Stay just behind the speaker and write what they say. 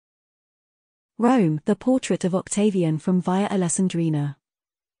Rome, the portrait of Octavian from Via Alessandrina.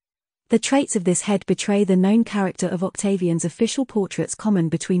 The traits of this head betray the known character of Octavian's official portraits common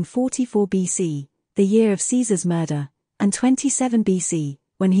between 44 BC, the year of Caesar's murder, and 27 BC,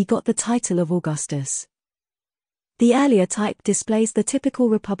 when he got the title of Augustus. The earlier type displays the typical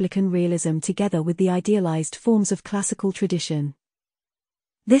Republican realism together with the idealized forms of classical tradition.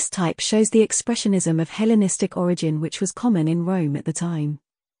 This type shows the expressionism of Hellenistic origin which was common in Rome at the time.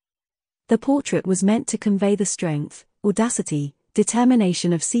 The portrait was meant to convey the strength, audacity,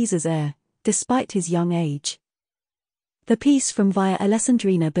 determination of Caesar's heir, despite his young age. The piece from Via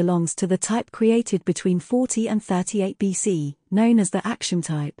Alessandrina belongs to the type created between 40 and 38 BC, known as the Actium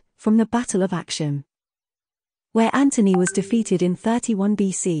type, from the Battle of Actium, where Antony was defeated in 31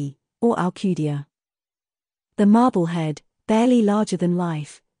 BC, or Alcudia. The marble head, barely larger than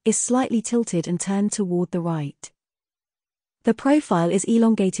life, is slightly tilted and turned toward the right. The profile is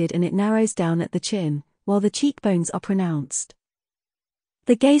elongated and it narrows down at the chin, while the cheekbones are pronounced.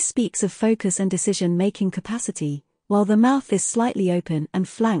 The gaze speaks of focus and decision-making capacity, while the mouth is slightly open and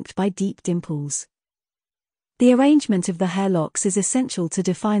flanked by deep dimples. The arrangement of the hair locks is essential to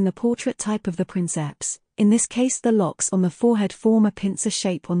define the portrait type of the princeps. In this case the locks on the forehead form a pincer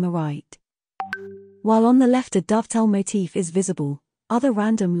shape on the right, while on the left a dovetail motif is visible. Other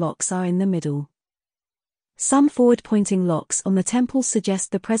random locks are in the middle. Some forward-pointing locks on the temples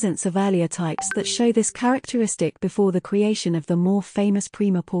suggest the presence of earlier types that show this characteristic before the creation of the more famous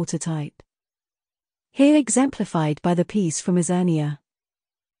prima porta type, here exemplified by the piece from Isernia.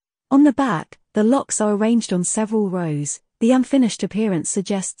 On the back, the locks are arranged on several rows. The unfinished appearance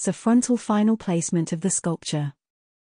suggests a frontal final placement of the sculpture.